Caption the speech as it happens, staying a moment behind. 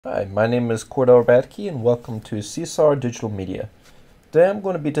Hi, my name is Cordell Radke and welcome to Seesaw Digital Media. Today I'm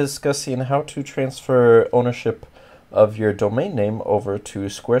going to be discussing how to transfer ownership of your domain name over to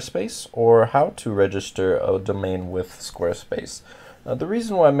Squarespace or how to register a domain with Squarespace. The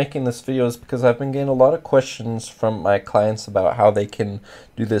reason why I'm making this video is because I've been getting a lot of questions from my clients about how they can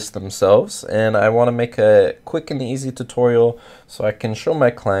do this themselves, and I want to make a quick and easy tutorial so I can show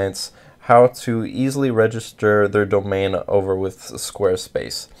my clients how to easily register their domain over with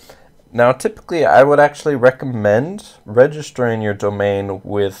Squarespace. Now, typically, I would actually recommend registering your domain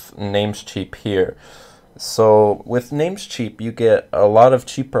with Namecheap here. So with Namecheap, you get a lot of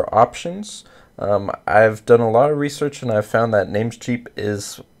cheaper options. I've done a lot of research and I've found that Namecheap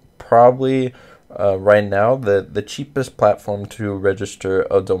is probably right now the cheapest platform to register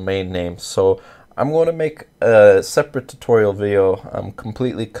a domain name. So I'm going to make a separate tutorial video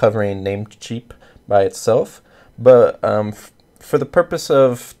completely covering Namecheap by itself, but for the purpose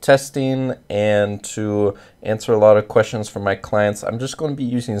of testing and to answer a lot of questions from my clients, I'm just going to be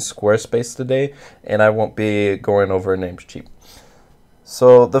using Squarespace today, and I won't be going over Namecheap.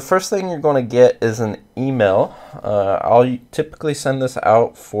 So the first thing you're going to get is an email. I'll typically send this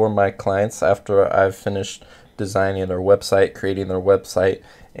out for my clients after I've finished designing their website, creating their website.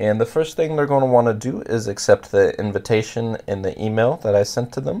 And the first thing they're going to want to do is accept the invitation in the email that I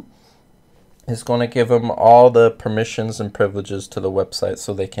sent to them. It's going to give them all the permissions and privileges to the website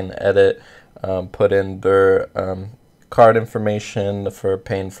so they can edit, put in their card information for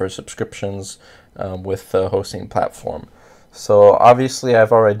paying for subscriptions with the hosting platform. So obviously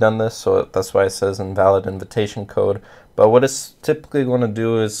I've already done this, so that's why it says invalid invitation code. But what it's typically going to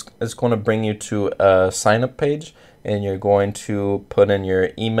do is it's going to bring you to a sign up page, and you're going to put in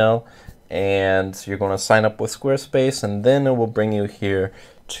your email and you're going to sign up with Squarespace, and then it will bring you here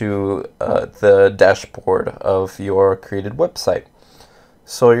to the dashboard of your created website.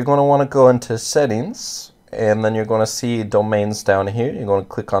 So you're going to want to go into settings, and then you're going to see domains down here. You're going to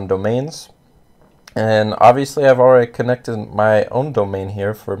click on domains. And obviously I've already connected my own domain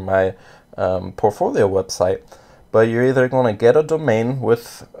here for my portfolio website, but you're either going to get a domain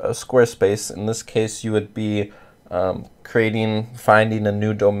with Squarespace. In this case, you would be finding a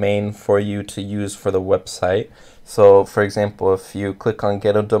new domain for you to use for the website. So for example, if you click on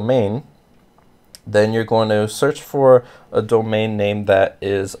get a domain, then you're going to search for a domain name that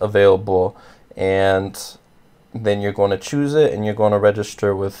is available, and then you're going to choose it and you're going to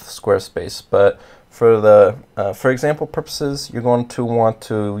register with Squarespace. But for example purposes, you're going to want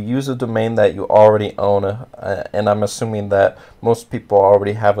to use a domain that you already own, and I'm assuming that most people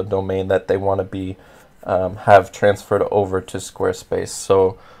already have a domain that they want to be have transferred over to Squarespace.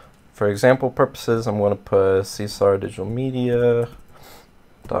 So for example purposes, I'm going to put Seesaw Digital Media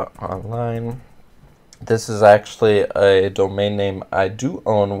 .online. This is actually a domain name I do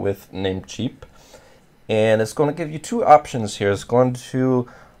own with Namecheap. And it's going to give you two options here. It's going to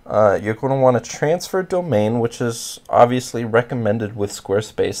you're going to want to transfer domain, which is obviously recommended with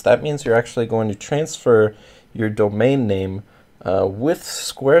Squarespace. That means you're actually going to transfer your domain name with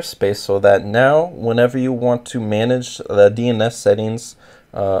Squarespace, so that now whenever you want to manage the DNS settings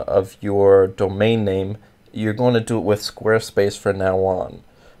of your domain name, you're going to do it with Squarespace from now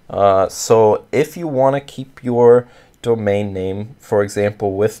on. So if you want to keep your domain name, for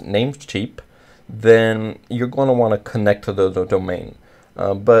example, with Namecheap, then you're going to want to connect to the domain.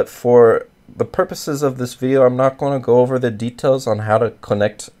 But for the purposes of this video, I'm not going to go over the details on how to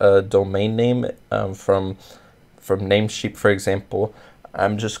connect a domain name from Namecheap, for example.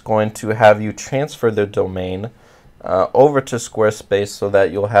 I'm just going to have you transfer the domain over to Squarespace so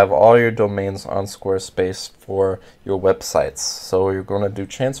that you'll have all your domains on Squarespace for your websites. So you're going to do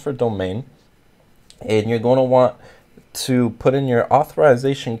transfer domain, and you're going to want to put in your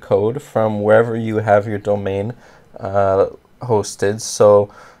authorization code from wherever you have your domain hosted. So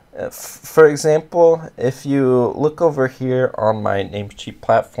for example, if you look over here on my Namecheap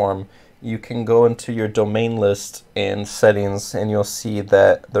platform, you can go into your domain list and settings, and you'll see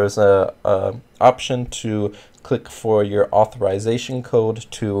that there's a option to click for your authorization code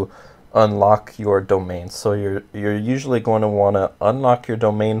to unlock your domain. So you're usually going to want to unlock your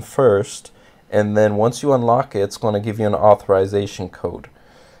domain first, and then once you unlock it, it's going to give you an authorization code.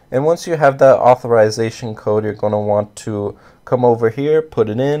 And once you have that authorization code, you're going to want to come over here, put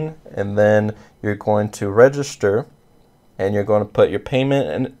it in, and then you're going to register, and you're going to put your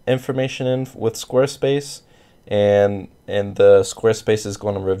payment information in with Squarespace, and the Squarespace is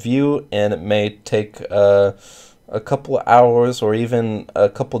going to review, and it may take a couple hours or even a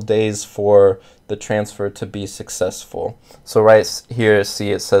couple days for the transfer to be successful. So right here,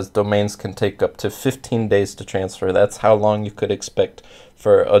 see, it says domains can take up to 15 days to transfer. That's how long you could expect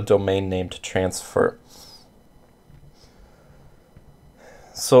for a domain name to transfer.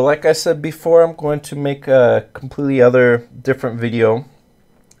 So like I said before, I'm going to make a completely other different video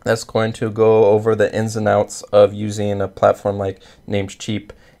that's going to go over the ins and outs of using a platform like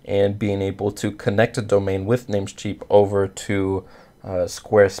Namecheap and being able to connect a domain with Namecheap over to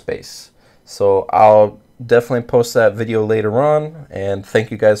Squarespace. So I'll definitely post that video later on, and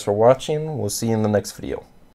thank you guys for watching. We'll see you in the next video.